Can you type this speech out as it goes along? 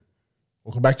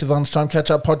Welcome back to the Lunchtime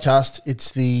Catch Up podcast. It's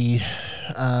the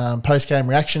post-game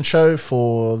reaction show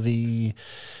for the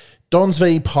Dons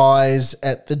v Pies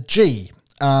at the G.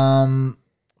 I'm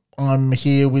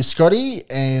here with Scotty,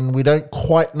 and we don't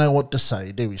quite know what to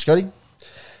say, do we, Scotty?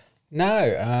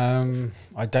 No,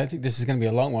 I don't think this is going to be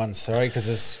a long one, sorry,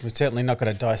 because we're certainly not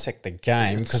going to dissect the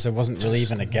game because it wasn't really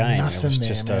even a game. It was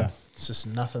just it's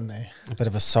just nothing there. A bit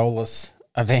of a soulless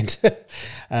event.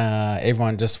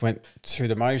 Everyone just went through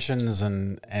the motions,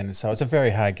 and so it's a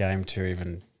very hard game to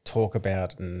even talk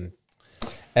about, and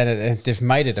they've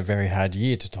made it a very hard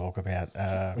year to talk about.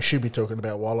 We should be talking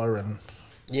about Waller and...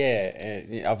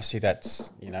 Yeah, obviously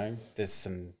that's, there's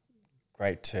some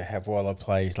great to have Waller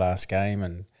play his last game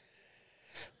and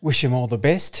wish him all the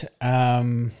best.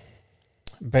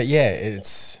 But yeah,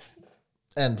 it's...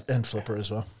 And Flipper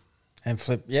as well. And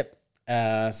Flip, yep.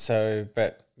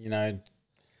 But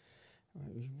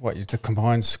what is the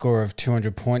combined score of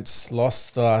 200 points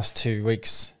lost the last 2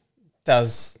 weeks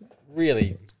does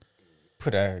really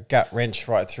put a gut wrench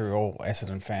right through all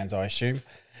Essendon fans, I assume.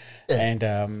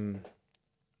 Yeah.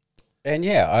 And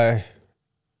yeah,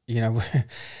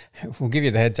 we'll give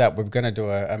you the heads up. We're going to do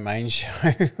a main show.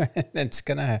 It's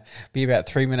going to be about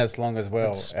 3 minutes long as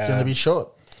well. It's going to be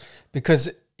short.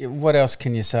 Because what else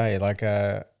can you say? Like,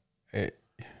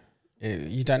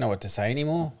 you don't know what to say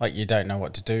anymore. Like, you don't know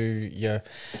what to do.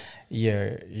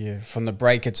 You're from the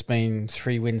break, it's been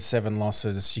 3 wins, 7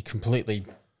 losses. You completely,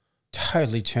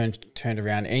 totally turned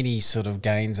around any sort of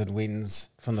gains and wins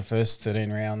from the first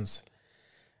 13 rounds.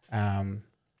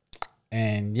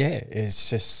 And yeah, it's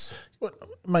just...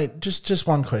 Mate, just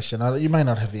one question. You may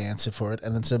not have the answer for it,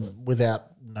 and it's a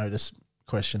without notice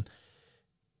question.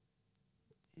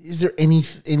 Is there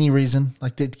any reason?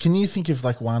 Like, can you think of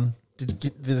like one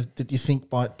that you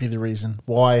think might be the reason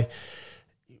why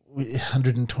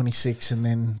 126 and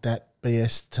then that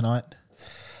BS tonight?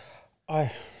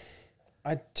 I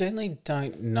generally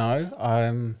don't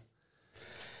know.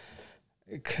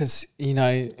 Because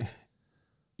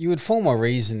you would form a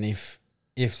reason if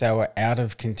they were out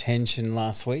of contention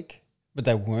last week, but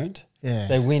they weren't. Yeah,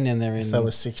 they win and they're in. If they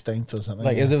were 16th or something.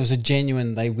 Like if there was a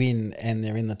genuine, they win and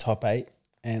they're in the top 8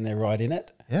 and they're right in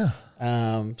it. Yeah.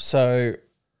 So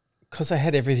because they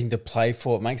had everything to play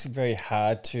for, it makes it very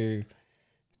hard to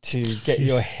get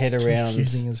your head around.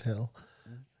 Confusing as hell.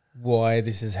 Why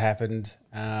this has happened.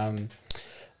 And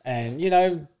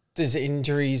there's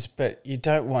injuries, but you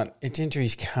don't want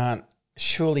injuries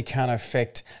surely can't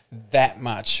affect that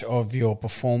much of your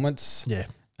performance. Yeah.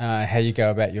 How you go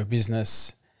about your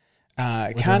business.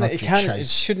 It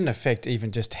shouldn't affect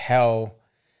even just how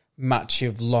much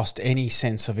you've lost any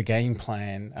sense of a game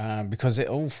plan, because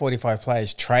all 45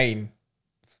 players train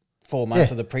 4 months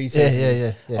of the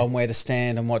preseason on where to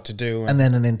stand and what to do. And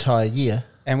then an entire year.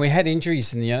 And we had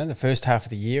injuries in the first half of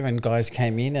the year, and guys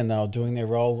came in and they were doing their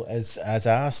role as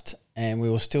asked, and we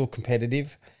were still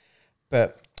competitive.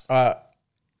 But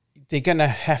they're going to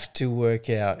have to work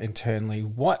out internally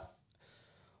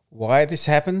why this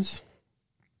happens,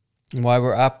 why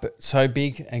we're up so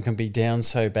big and can be down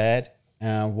so bad,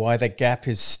 why the gap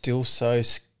is still so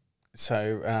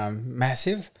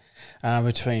massive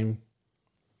between.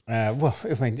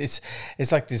 It's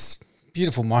like this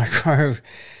beautiful micro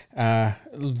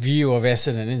view of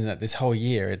Essendon, isn't it? This whole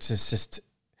year, it's just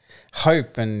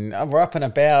hope, and we're up and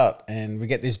about, and we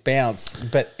get this bounce,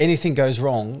 but anything goes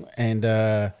wrong, and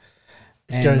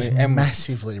it goes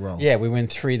massively wrong. Yeah, we win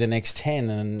 3 the next 10,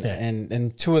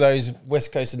 and 2 of those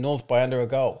West Coast and North by under a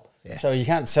goal. Yeah. So you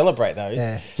can't celebrate those.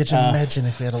 Yeah, could you imagine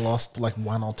if we had lost like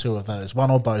 1 or 2 of those, 1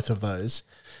 or both of those?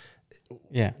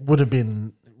 Yeah, would have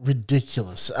been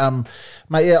ridiculous.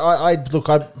 Mate, yeah,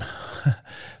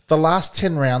 the last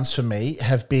 10 rounds for me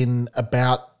have been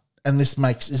about, and this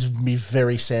is me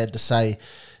very sad to say,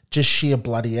 just sheer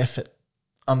bloody effort.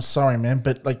 I'm sorry, man,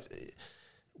 but like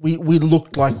we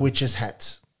looked like witches'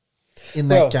 hats in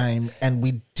that game, and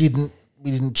we didn't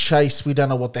chase. We don't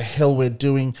know what the hell we're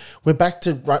doing. We're back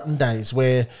to Rutten days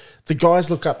where the guys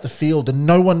look up the field and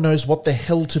no one knows what the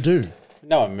hell to do.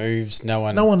 No one moves. No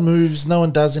one moves. No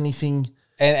one does anything.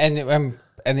 And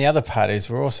the other part is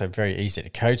we're also very easy to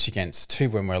coach against too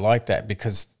when we're like that,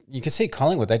 because you can see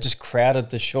Collingwood, they just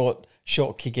crowded the short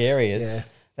kick areas. Yeah.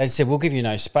 They said, we'll give you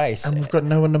no space. And we've got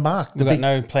no one to mark. We've got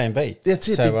no plan B. That's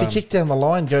it. So, the kick down the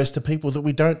line goes to people that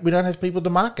we don't have people to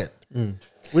mark it. Mm.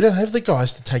 We don't have the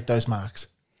guys to take those marks.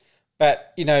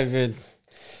 But,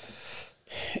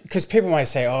 because people might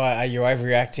say, are you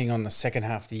overreacting on the second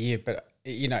half of the year? But,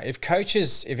 if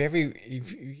coaches, if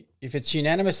it's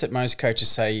unanimous that most coaches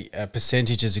say a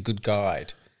percentage is a good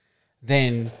guide,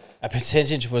 then a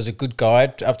percentage was a good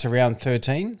guide up to round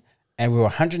 13, and we were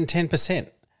 110%,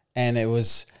 and it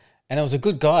was a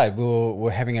good guide. We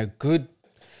were having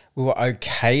we were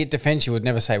okay at defence. You would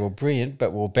never say we're brilliant,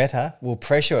 but we're better. We're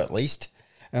pressure at least,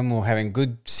 and we're having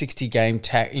good 60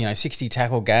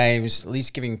 tackle games, at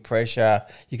least giving pressure.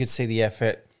 You could see the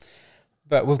effort,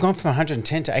 but we've gone from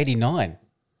 110 to 89.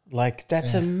 Like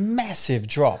that's a massive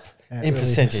drop in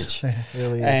percentage. It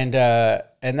really is.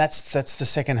 And that's the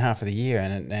second half of the year,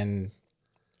 and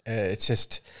it's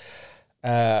just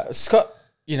Scott.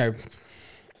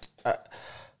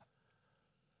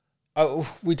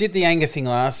 We did the anger thing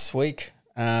last week,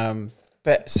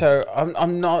 but so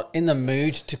I'm not in the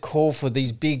mood to call for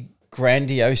these big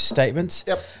grandiose statements.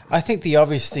 Yep. I think the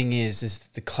obvious thing is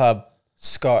the club,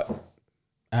 Scott,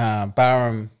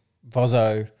 Barham,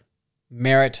 Vozzo,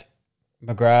 Merritt,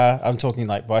 McGrath. I'm talking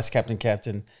like vice captain,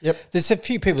 captain. Yep. There's a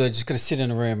few people that are just got to sit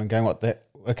in a room and going,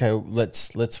 okay,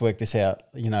 let's work this out,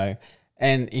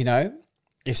 And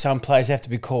if some players have to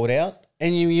be called out,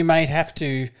 and you may have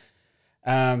to.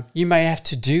 You may have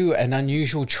to do an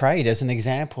unusual trade as an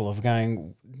example of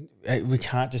going, we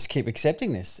can't just keep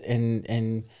accepting this.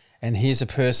 And here's a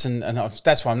person, and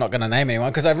that's why I'm not going to name anyone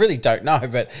because I really don't know,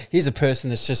 but here's a person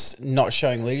that's just not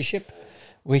showing leadership.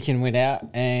 We can win out,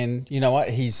 and you know what?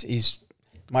 He's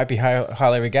might be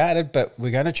highly regarded, but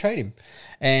we're going to trade him.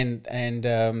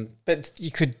 But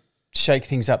you could shake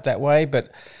things up that way,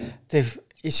 but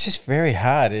it's just very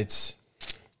hard. It's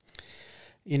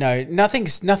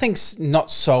nothing's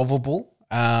not solvable.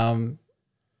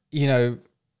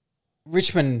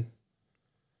 Richmond,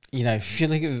 if you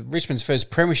look at Richmond's first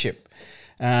premiership,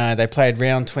 they played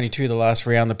round 22 the last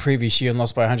round the previous year and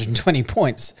lost by 120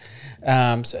 points.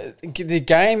 So the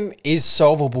game is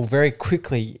solvable very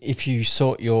quickly if you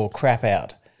sort your crap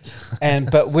out.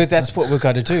 That's what we've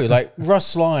got to do. Like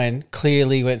Ross Lyon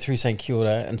clearly went through St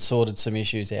Kilda and sorted some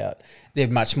issues out. They're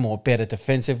much more better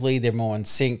defensively. They're more in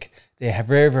sync. They're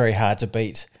very, very hard to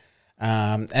beat.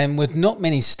 And with not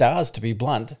many stars, to be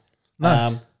blunt.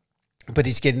 No. But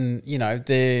he's getting,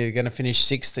 they're going to finish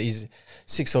sixth. He's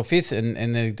sixth or fifth,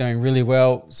 and they're doing really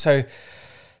well. So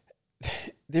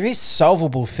there is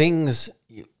solvable things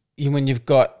when you've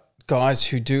got guys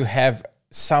who do have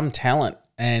some talent,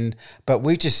 but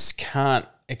we just can't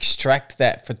extract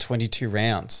that for 22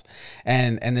 rounds.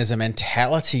 And there's a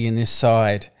mentality in this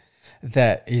side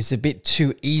that is a bit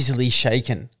too easily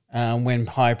shaken when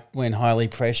highly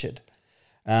pressured.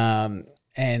 They've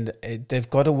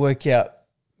got to work out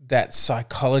that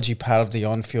psychology part of the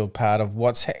on-field part of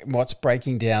what's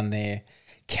breaking down there.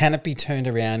 Can it be turned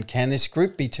around? Can this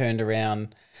group be turned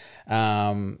around?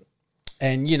 Because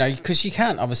you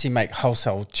can't obviously make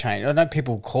wholesale change. I know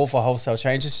people call for wholesale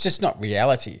change. It's just not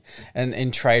reality. And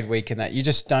in trade week and that, you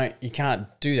can't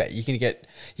do that.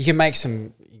 You can make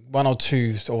some 1 or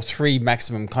 2 or 3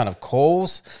 maximum kind of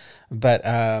calls, but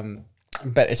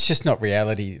it's just not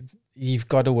reality. You've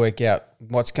got to work out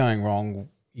what's going wrong.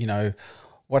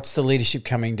 What's the leadership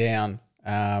coming down,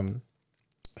 and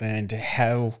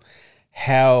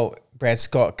how Brad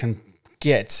Scott can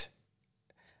get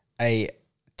a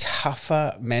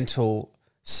tougher mental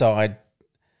side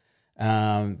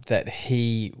that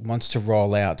he wants to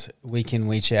roll out week in,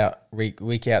 week out,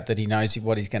 that he knows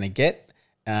what he's going to get,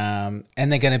 and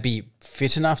they're going to be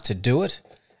fit enough to do it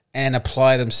and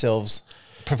apply themselves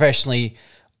professionally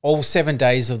all 7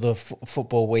 days of the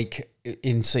football week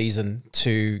in season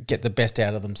to get the best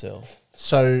out of themselves.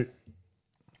 So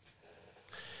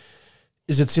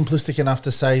is it simplistic enough to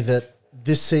say that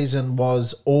this season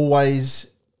was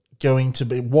always going to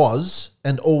be,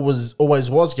 and always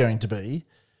was going to be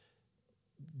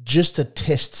just a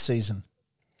test season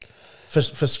for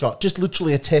Scott? Just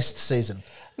literally a test season.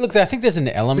 Look, I think there's an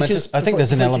element. There's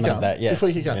an element of that. Yes. Before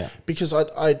you keep going, yeah. Because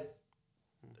I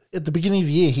at the beginning of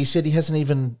the year, he said he hasn't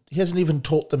even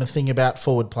taught them a thing about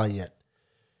forward play yet.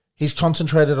 He's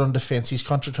concentrated on defence. He's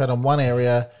concentrated on one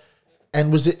area.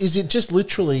 And is it just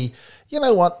literally, you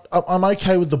know what, I'm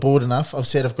okay with the board enough. I've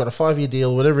said I've got a 5-year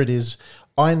deal, whatever it is.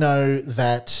 I know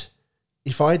that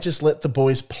if I just let the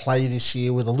boys play this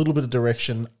year with a little bit of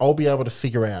direction, I'll be able to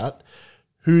figure out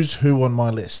who's who on my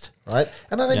list, right?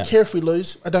 And I don't care if we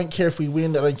lose. I don't care if we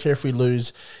win. I don't care if we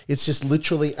lose. It's just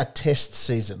literally a test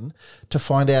season to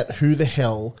find out who the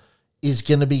hell is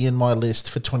going to be in my list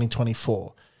for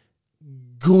 2024.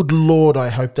 Good Lord, I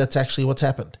hope that's actually what's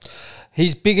happened.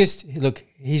 His biggest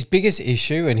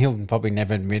issue, and he'll probably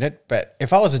never admit it, but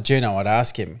if I was a journo, I'd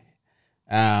ask him.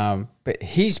 But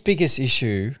his biggest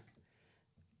issue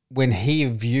when he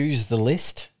views the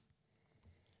list,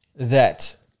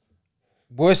 that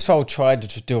Worsfold tried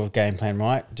to do a game plan,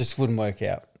 right? Just wouldn't work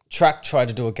out. Truck tried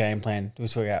to do a game plan,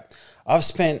 just work out. I've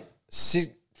spent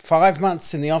 5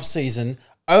 months in the off season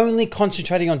only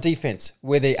concentrating on defense.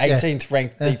 We're the 18th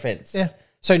ranked defense. Yeah.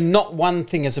 So not one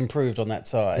thing has improved on that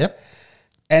side. Yep.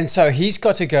 And so he's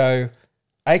got to go,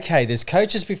 okay, there's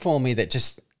coaches before me that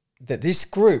this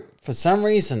group, for some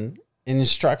reason, in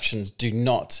instructions, do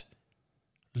not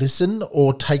listen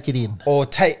or take it in. Or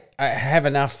have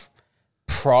enough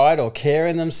pride or care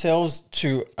in themselves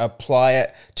to apply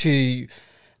it to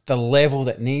the level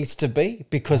that needs to be,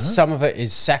 because some of it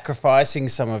is sacrificing,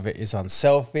 some of it is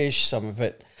unselfish, some of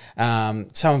it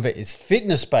is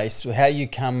fitness based, how you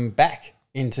come back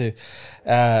into.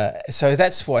 So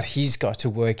that's what he's got to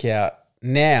work out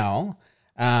now.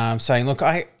 Saying, look,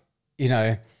 I've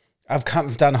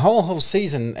done a whole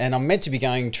season, and I'm meant to be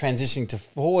transitioning to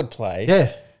forward play.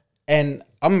 Yeah, and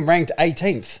I'm ranked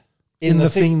 18th. In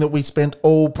the thing that we spent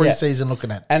all preseason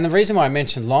looking at. And the reason why I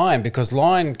mentioned Lyon, because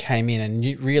Lyon came in and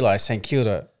you realised St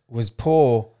Kilda was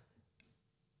poor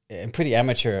and pretty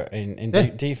amateur in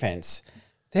defence.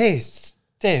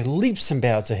 They're leaps and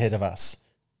bounds ahead of us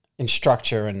in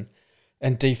structure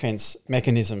and defence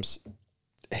mechanisms.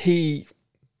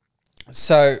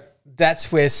 So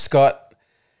that's where Scott,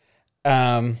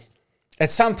 at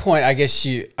some point, I guess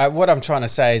what I'm trying to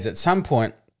say is at some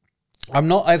point, I'm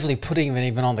not overly putting it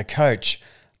even on the coach.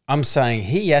 I'm saying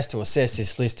he has to assess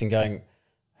this list and going,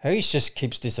 who just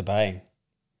keeps disobeying?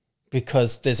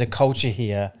 Because there's a culture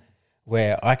here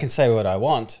where I can say what I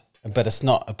want, but it's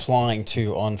not applying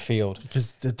to on field.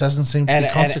 Because there doesn't seem to be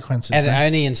consequences. And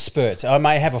only in spurts. I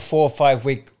may have a 4 or 5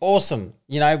 week, awesome.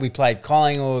 We played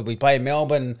Collingwood, we played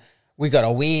Melbourne, we got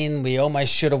a win, we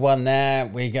almost should have won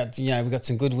that. We got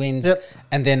some good wins. Yep.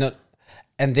 And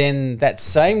then that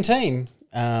same team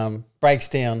breaks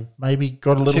down. Maybe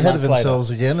got a little ahead of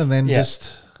themselves again, and then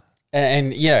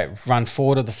run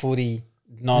forward of the footy.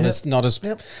 Not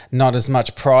as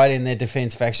much pride in their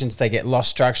defensive actions. They get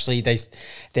lost structurally.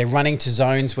 They're running to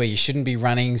zones where you shouldn't be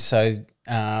running. So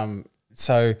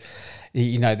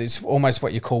there's almost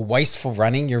what you call wasteful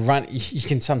running. You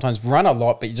can sometimes run a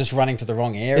lot, but you're just running to the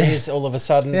wrong areas all of a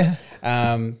sudden. Yeah.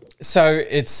 So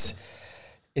it's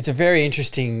a very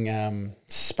interesting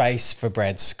space for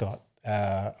Brad Scott.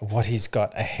 What he's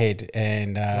got ahead,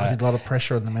 and a lot of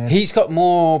pressure on the man. He's got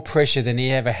more pressure than he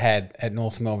ever had at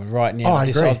North Melbourne right now. I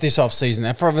agree. This off season,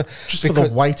 and for the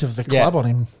weight of the club on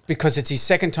him, because it's his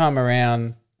second time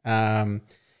around.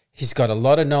 He's got a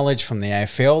lot of knowledge from the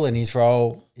AFL in his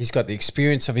role. He's got the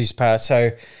experience of his past.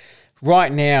 So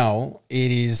right now,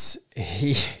 it is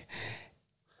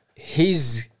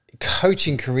his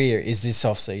coaching career is this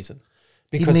off season.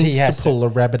 Because he needs to pull a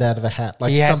rabbit out of a hat,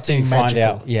 like something magical. Find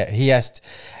out. Yeah, he has to.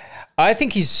 I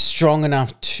think he's strong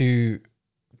enough to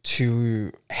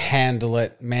handle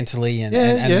it mentally and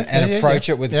approach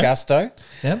it with gusto.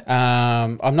 Yeah.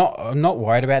 I'm not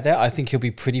worried about that. I think he'll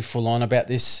be pretty full on about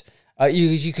this.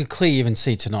 You could clearly even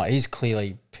see tonight. He's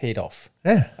clearly peed off.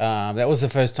 Yeah. That was the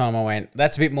first time I went,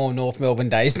 that's a bit more North Melbourne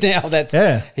days now.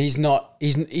 He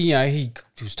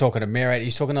was talking to Merritt.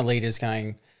 He's talking to leaders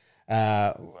going,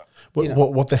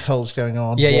 what the hell's going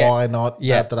on? Why not?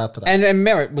 Yeah. Da. And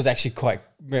Merritt was actually quite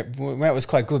good,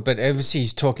 but obviously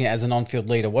he's talking as an on-field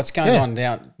leader. What's going on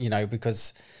down?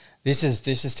 Because this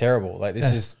is terrible. Like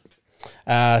this is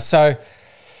it's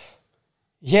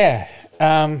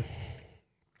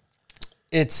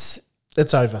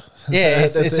over.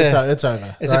 It's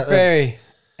over. It's right? A very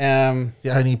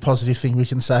the only positive thing we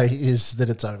can say is that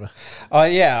it's over. Oh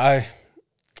yeah,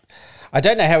 I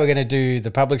don't know how we're going to do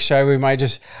the public show. We may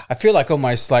I feel like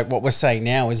almost like what we're saying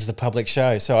now is the public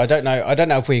show. So I don't know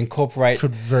if we incorporate.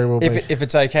 Could very well be. If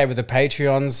it's okay with the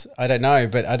Patreons, I don't know.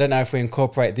 But I don't know if we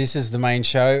incorporate this as the main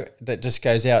show that just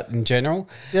goes out in general.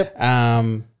 Yep.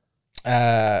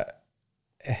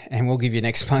 And we'll give you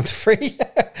next month free.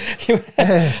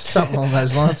 Something along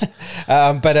those lines.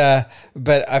 But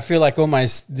I feel like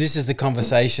almost this is the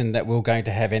conversation that we're going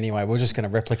to have anyway. We're just going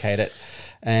to replicate it.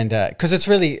 And because it's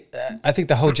really, I think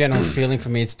the whole general feeling for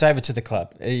me, it's over to the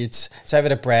club. It's over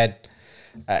to Brad.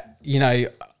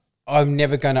 I'm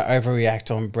never going to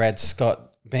overreact on Brad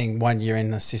Scott being 1 year in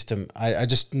the system. I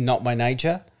just not my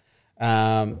nature.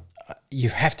 You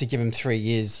have to give him 3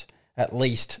 years at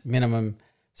least minimum.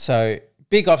 So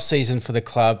big off season for the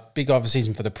club, big off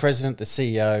season for the president, the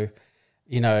CEO.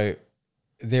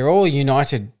 They're all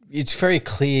united. It's very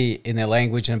clear in their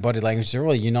language and body language. They're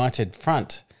all a united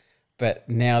front. But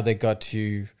now they've got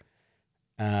to,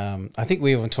 I think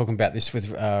we were talking about this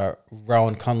with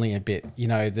Rowan Conley a bit.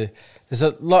 There's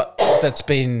a lot that's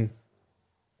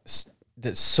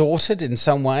sorted in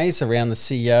some ways around the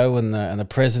CEO and the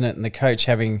president and the coach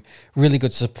having really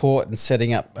good support and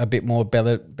setting up a bit more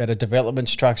better development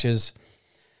structures.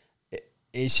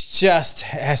 it's just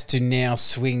has to now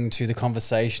swing to the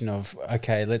conversation of,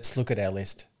 okay, let's look at our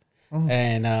list.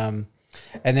 And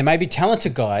there may be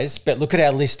talented guys, but look at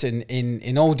our list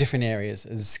in all different areas,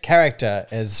 as character,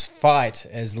 as fight,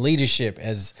 as leadership,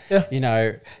 as,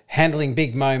 handling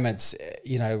big moments.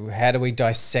 How do we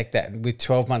dissect that with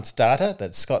 12 months data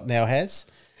that Scott now has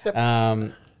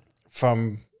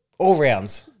from all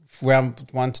rounds, round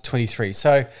 1 to 23.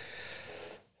 So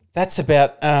that's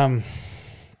about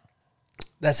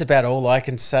all I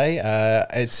can say.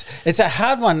 It's a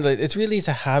hard one. It really is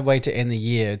a hard way to end the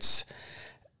year. It's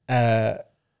a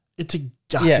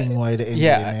gutting way to end the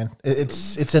year, man.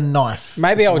 It's a knife.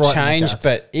 Maybe It's I'll right in the change, guts.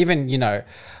 but even,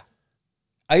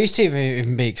 I used to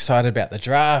even be excited about the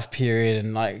draft period,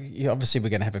 and obviously we're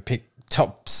going to have a pick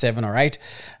top 7 or 8,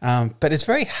 but it's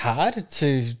very hard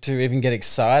to even get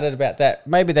excited about that.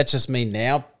 Maybe that's just me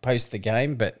now post the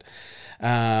game, but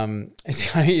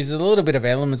it's a little bit of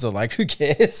elements of who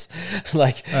cares,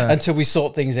 until we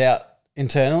sort things out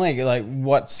internally,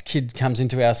 what kid comes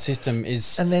into our system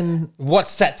is, and then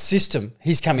what's that system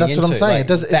he's coming into. That's what I'm saying. It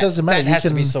doesn't matter. That has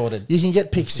to be sorted. You can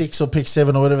get pick 6 or pick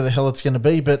 7 or whatever the hell it's going to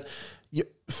be, but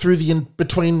through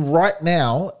between right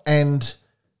now and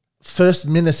first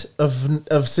minute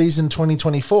of season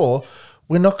 2024,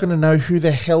 we're not going to know who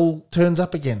the hell turns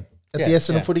up again at the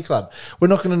Essendon Footy Club. We're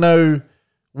not going to know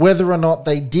whether or not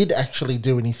they did actually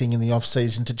do anything in the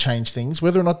off-season to change things,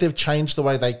 whether or not they've changed the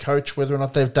way they coach, whether or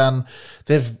not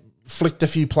they've flicked a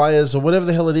few players or whatever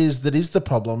the hell it is that is the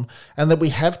problem, and that we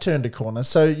have turned a corner.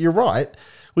 So you're right.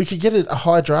 We could get a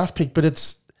high draft pick, but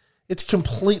it's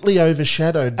completely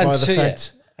overshadowed by the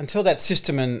fact... Until that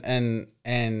system and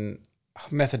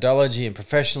methodology and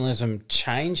professionalism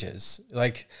changes,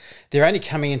 they're only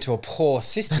coming into a poor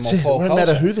system or poor culture. It won't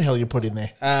matter who the hell you put in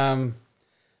there.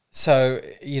 So,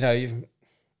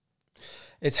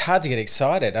 it's hard to get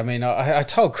excited. I mean, I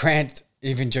told Grant,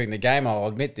 even during the game, I'll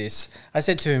admit this, I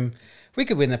said to him, we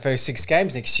could win the first 6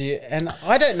 games next year, and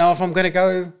I don't know if I'm going to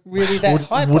go really that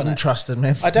hype on it. Wouldn't trust it,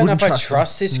 man. I don't know if I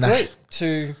trust this group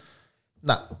to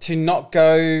not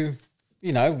go,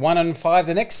 1-5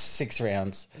 the next 6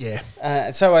 rounds.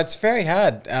 Yeah. So it's very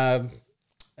hard.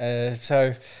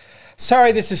 So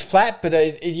sorry, this is flat, but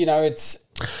it is.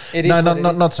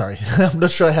 Not sorry. I'm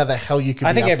not sure how the hell you could.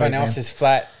 I think everyone else is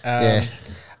flat. I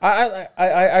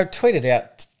tweeted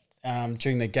out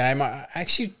during the game. I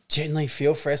actually genuinely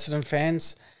feel for Essendon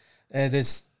fans.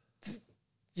 There's,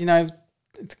 the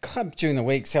club during the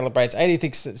week celebrates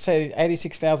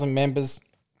 86,000 members.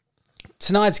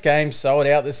 Tonight's game sold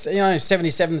out. There's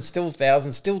 77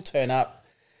 thousand still turn up.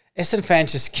 Essendon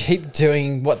fans just keep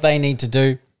doing what they need to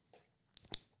do,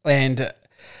 and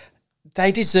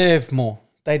they deserve more.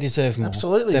 They deserve more.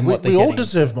 Absolutely. We all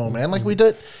deserve more, man. We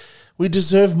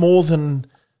deserve more than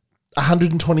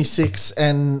 126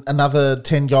 and another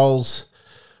 10 goals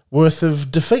worth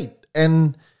of defeat.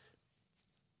 And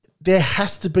there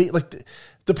has to be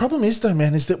the problem is though,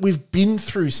 man, is that we've been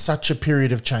through such a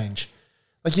period of change.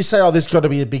 You say, there's got to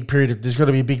be a big there's got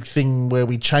to be a big thing where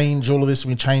we change all of this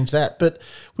and we change that. But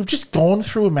we've just gone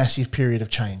through a massive period of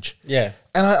change. Yeah.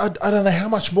 And I don't know how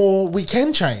much more we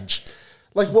can change.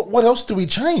 What else do we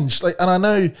change? And I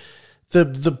know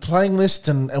the playing list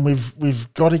and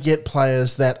we've got to get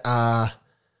players that are,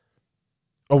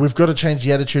 or we've got to change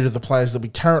the attitude of the players that we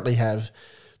currently have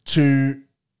to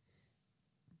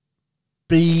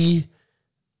be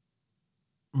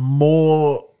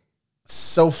more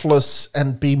selfless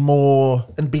and be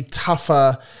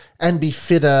tougher and be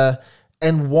fitter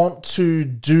and want to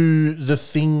do the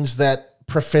things that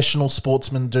professional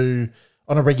sportsmen do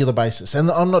on a regular basis.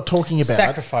 And I'm not talking about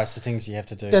sacrifice the things you have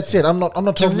to do. That's it. I'm not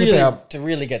talking about to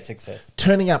really get success.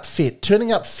 Turning up fit,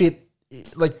 you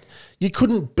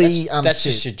couldn't be unfit. That's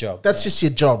just your job. That's just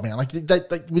your job, man.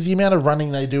 With the amount of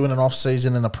running they do in an off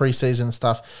season and a preseason and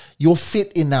stuff, you're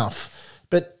fit enough.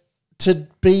 But to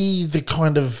be the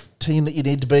kind of team that you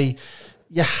need to be,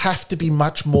 you have to be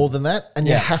much more than that. And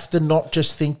you have to not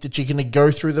just think that you're going to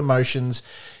go through the motions,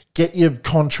 get your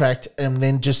contract, and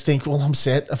then just think, well, I'm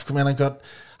set. I've got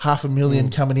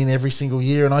 $500,000 coming in every single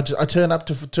year, and I turn up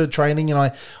to training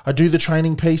and I do the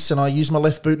training piece and I use my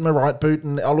left boot and my right boot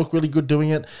and I look really good doing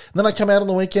it. And then I come out on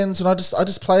the weekends and I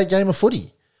just play a game of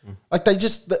footy.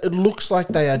 It looks like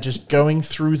they are just going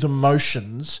through the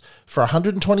motions for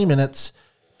 120 minutes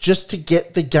just to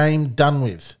get the game done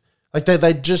with.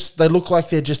 They look like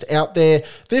they're just out there.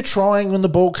 They're trying when the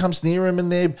ball comes near them,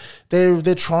 and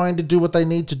they're trying to do what they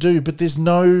need to do. But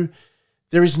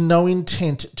there is no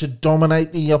intent to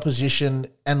dominate the opposition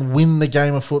and win the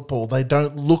game of football. They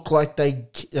don't look like they.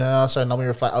 Sorry, let me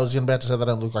reflect. I was about to say they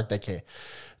don't look like they care.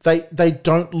 they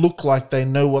don't look like they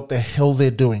know what the hell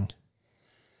they're doing.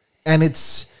 And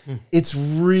it's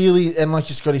really, and like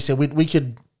Scotty said, we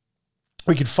could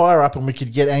fire up and we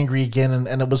could get angry again,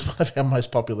 and it was one of our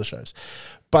most popular shows.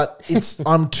 But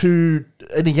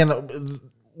and again,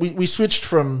 we switched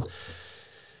from,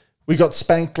 we got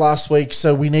spanked last week,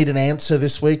 so we need an answer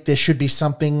this week. There should be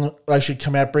something. They should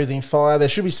come out breathing fire. There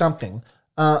should be something.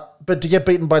 But to get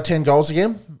beaten by 10 goals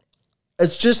again,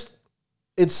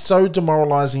 it's so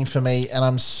demoralising for me, and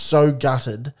I'm so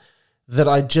gutted that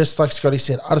I just, like Scotty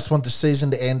said, I just want the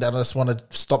season to end and I just want to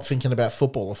stop thinking about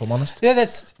football, if I'm honest. Yeah,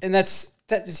 that's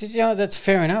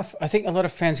fair enough. I think a lot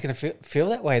of fans are going to feel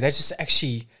that way. They just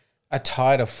actually are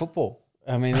tired of football.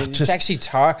 I mean, it's actually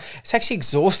tired. It's actually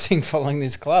exhausting following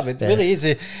this club. It really is.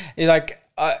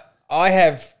 I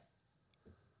have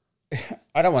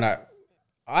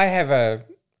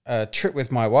a trip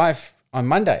with my wife on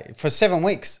Monday for 7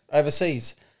 weeks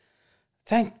overseas.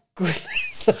 Thank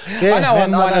goodness. Yeah,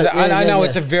 I know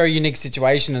it's a very unique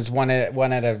situation. It's one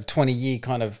out of 20-year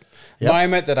kind of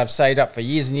moment that I've saved up for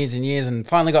years and years and years, and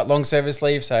finally got long service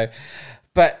leave. So,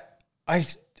 but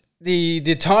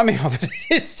the timing of it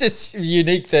is just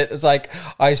unique. That it's like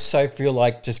I so feel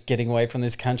like just getting away from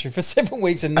this country for 7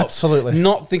 weeks and not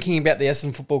thinking about the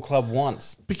Essendon Football Club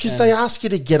once. Because they ask you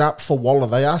to get up for Waller,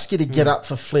 they ask you to get up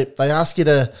for Flip, they ask you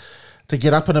to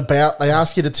get up and about, they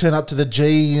ask you to turn up to the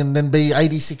G and then be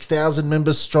 86,000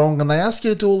 members strong, and they ask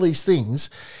you to do all these things,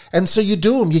 and so you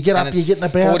do them. You get up, you're getting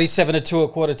about 47 to 2 a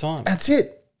quarter time. That's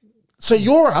it. So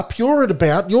you're up, you're at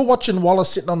about, you're watching Wallace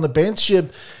sitting on the bench.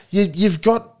 You've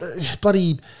got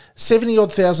bloody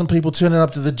 70-odd thousand people turning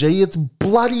up to the G. It's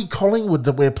bloody Collingwood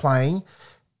that we're playing,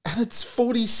 and it's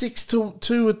 46 to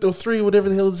 2 or 3, whatever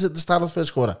the hell it is at the start of the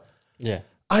first quarter. Yeah.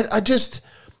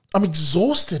 I'm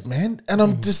exhausted, man, and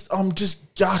I'm just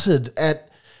gutted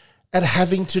at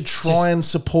having to try and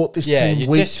support this team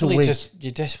week to week.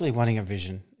 You're desperately wanting a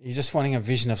vision. You're just wanting a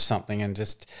vision of something, I'm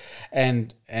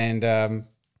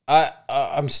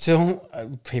still.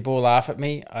 People laugh at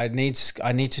me. I need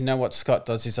to know what Scott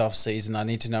does this off season. I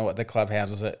need to know what the club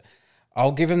handles it.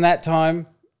 I'll give him that time,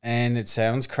 and it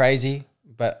sounds crazy,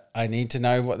 but I need to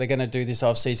know what they're going to do this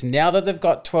off season. Now that they've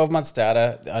got 12 months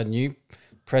data, a new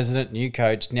president, new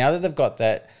coach. Now that they've got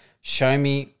that, show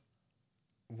me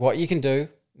what you can do.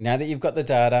 Now that you've got the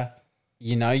data,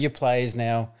 you know your players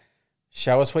now.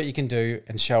 Show us what you can do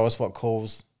and show us what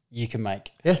calls you can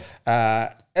make. Yeah.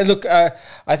 And look, I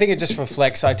think it just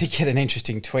reflects. I did get an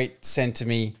interesting tweet sent to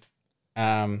me,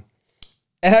 and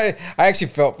I actually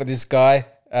felt for this guy,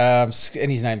 and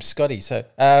his name's Scotty. So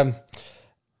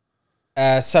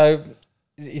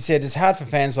he said, it's hard for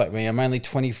fans like me. I'm only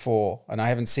 24 and I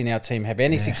haven't seen our team have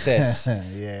any success.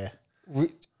 Yeah.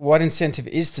 What incentive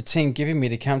is the team giving me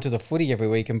to come to the footy every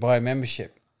week and buy a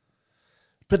membership?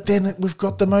 But then we've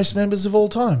got the most members of all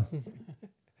time.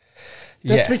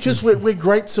 That's because we're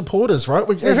great supporters, right?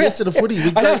 We're at the footy.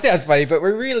 I know it sounds funny, but we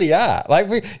really are. Like,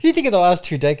 you think of the last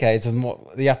 2 decades and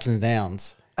what the ups and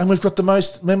downs. And we've got the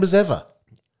most members ever.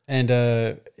 And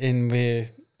we're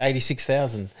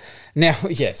 86,000. Now,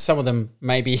 some of them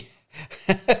maybe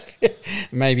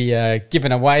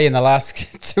given away in the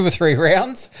last 2 or 3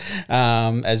 rounds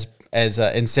as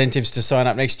incentives to sign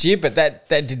up next year, but that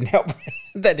didn't help.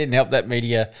 That didn't help that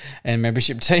media and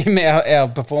membership team, our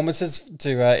performances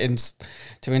to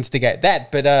instigate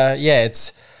that. But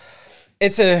it's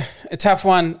a tough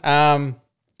one. My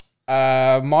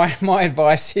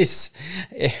advice is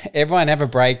everyone have a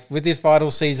break with this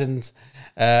vital seasons.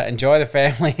 Enjoy the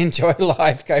family, enjoy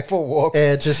life, go for walks.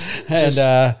 Yeah, just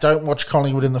don't watch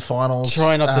Collingwood in the finals.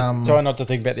 Try not to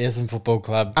think about the Essendon Football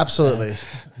Club. Absolutely,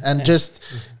 and just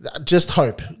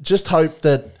hope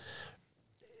that.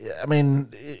 I mean,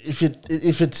 if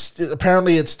it's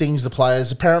apparently it stings the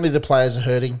players. Apparently the players are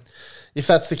hurting. If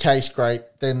that's the case, great.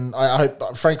 Then I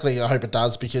hope it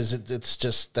does, because it's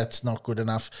just, that's not good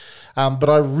enough. But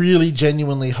I really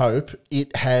genuinely hope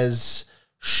it has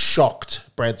shocked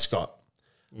Brad Scott.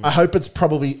 I hope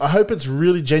it's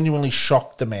really genuinely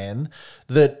shocked the man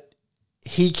that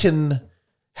he can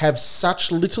have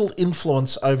such little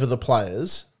influence over the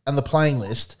players and the playing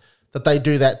list that they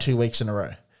do that 2 weeks in a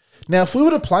row. Now, if we were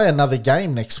to play another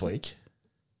game next week,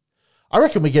 I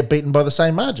reckon we get beaten by the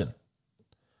same margin.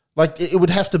 Like, it would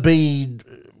have to be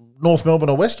North Melbourne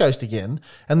or West Coast again,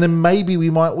 and then maybe we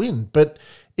might win. But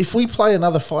if we play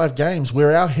another 5 games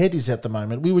where our head is at the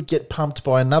moment, we would get pumped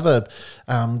by another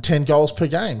 10 goals per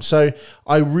game. So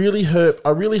I really hope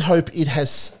it has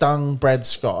stung Brad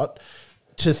Scott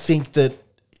to think that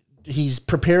he's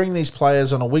preparing these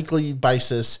players on a weekly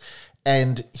basis,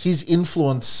 and his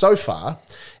influence so far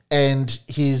and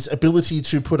his ability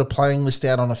to put a playing list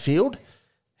out on a field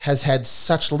has had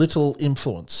such little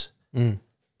influence. And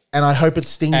I hope it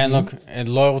stings And him. look, and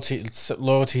loyalty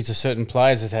to certain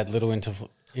players has had little influence.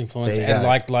 There you And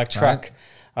go. like Truck,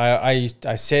 I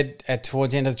said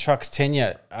towards the end of Truck's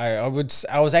tenure, I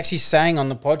was actually saying on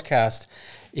the podcast,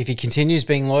 if he continues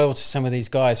being loyal to some of these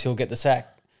guys, he'll get the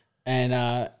sack. And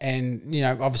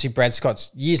obviously Brad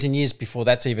Scott's years and years before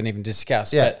that's even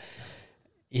discussed. Yeah. But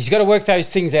he's got to work those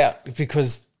things out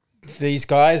because these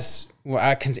guys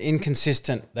are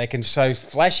inconsistent. They can show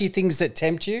flashy things that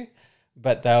tempt you,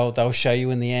 but they'll show you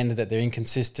in the end that they're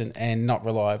inconsistent and not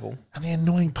reliable. And the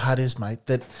annoying part is, mate,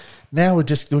 that now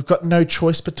we've got no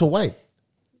choice but to wait.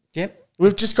 Yep.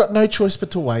 We've just got no choice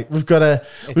but to wait. We've got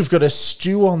to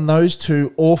stew on those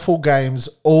two awful games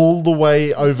all the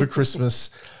way over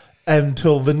Christmas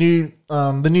until the new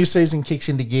season kicks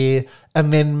into gear,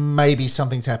 and then maybe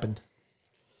something's happened.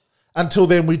 Until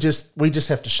then, we just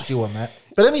have to stew on that.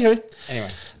 But anyway,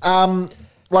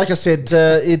 like I said,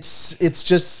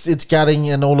 it's gutting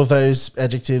and all of those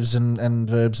adjectives and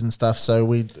verbs and stuff.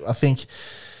 So I think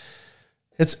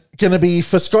it's going to be,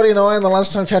 for Scotty and I in the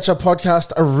Lunchtime Catch Up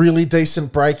podcast, a really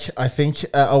decent break, I think,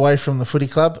 away from the footy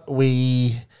club.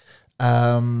 The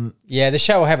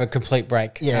show will have a complete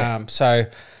break. Yeah.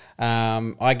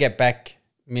 I get back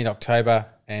mid-October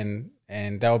and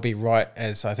they'll be right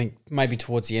as I think maybe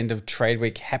towards the end of trade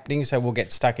week happening. So we'll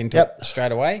get stuck into it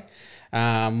straight away.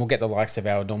 We'll get the likes of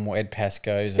our normal Ed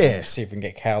Pascoes and see if we can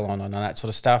get Cal on and that sort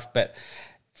of stuff. But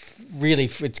really,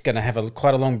 it's going to have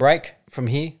quite a long break from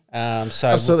here. So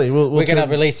absolutely, we're going to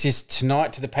release this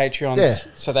tonight to the Patreons,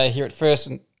 so they hear it first,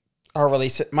 and I'll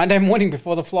release it Monday morning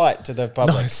before the flight to the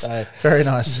public. Nice. So. Very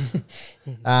nice.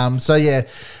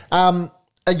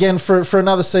 Again, for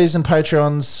another season,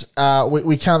 Patreons,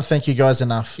 we can't thank you guys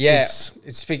enough. Yeah,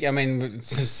 it's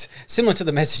similar to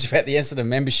the message about the incident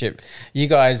membership. You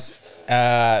guys,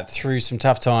 through some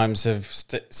tough times, have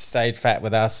stayed fat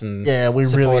with us and we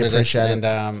really appreciate it.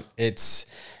 And it's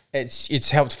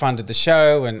helped funded the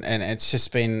show, and it's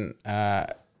just been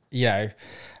I've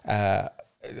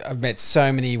met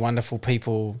so many wonderful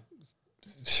people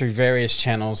through various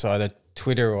channels, either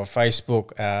Twitter or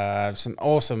Facebook. Some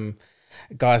awesome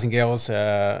guys and girls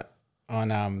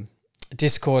on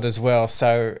Discord as well.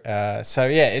 So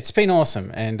it's been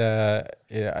awesome. And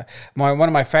one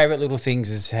of my favorite little things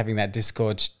is having that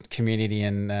Discord community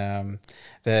and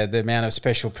the amount of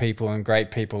special people and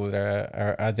great people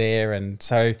that are there. And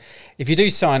so if you do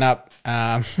sign up,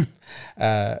 I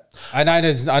know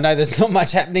there's not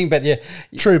much happening, but yeah,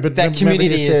 true. But that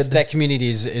community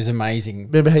is amazing.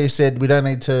 Remember how you said we don't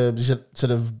need to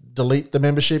sort of delete the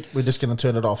membership? We're just going to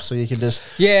turn it off, so you can just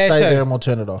stay there and we'll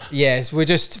turn it off. Yes, we're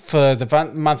just, for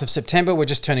the month of September, we're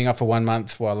just turning off for 1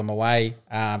 month while I'm away,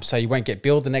 so you won't get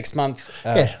billed the next month.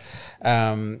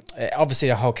 Obviously,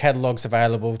 the whole catalogue's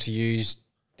available to use.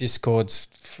 Discord's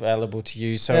available to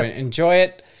use, so enjoy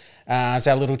it. It's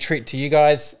our little treat to you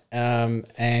guys, we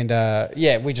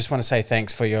just want to say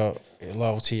thanks for your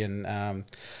loyalty, and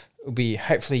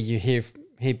hopefully you hear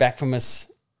back from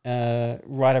us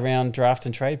right around draft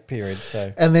and trade period.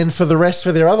 So, and then for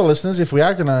their other listeners, if we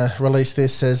are going to release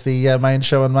this as the main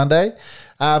show on Monday,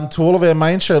 to all of our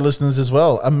main show listeners as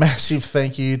well, a massive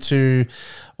thank you to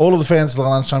all of the fans of the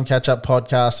Lunchtime Catch Up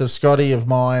podcast, of Scotty, of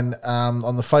mine,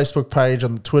 on the Facebook page,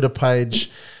 on the Twitter page.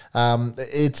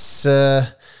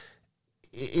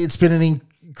 It's been an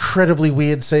incredibly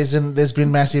weird season. There's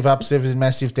been massive ups, there's been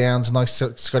massive downs, and like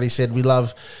Scotty said, we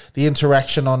love the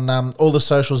interaction on all the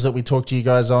socials that we talk to you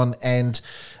guys on, and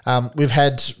we've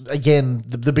had, again,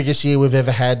 the biggest year we've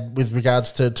ever had with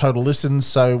regards to total listens,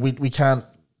 so we can't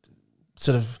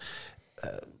sort of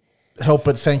help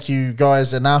but thank you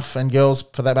guys enough, and girls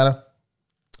for that matter,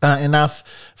 enough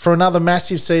for another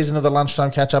massive season of the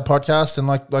Lunchtime Catch Up podcast. And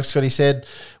like Scotty said,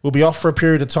 we'll be off for a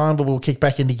period of time, but we'll kick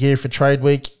back into gear for trade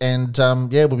week, and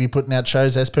we'll be putting out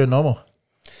shows as per normal.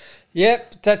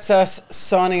 Yep, that's us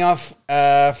signing off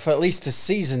for at least the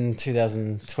season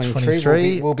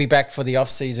 2023. We'll be back for the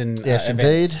off-season yes,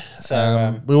 events. Indeed.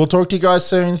 So we will talk to you guys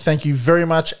soon. Thank you very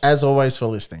much, as always, for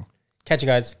listening. Catch you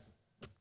guys.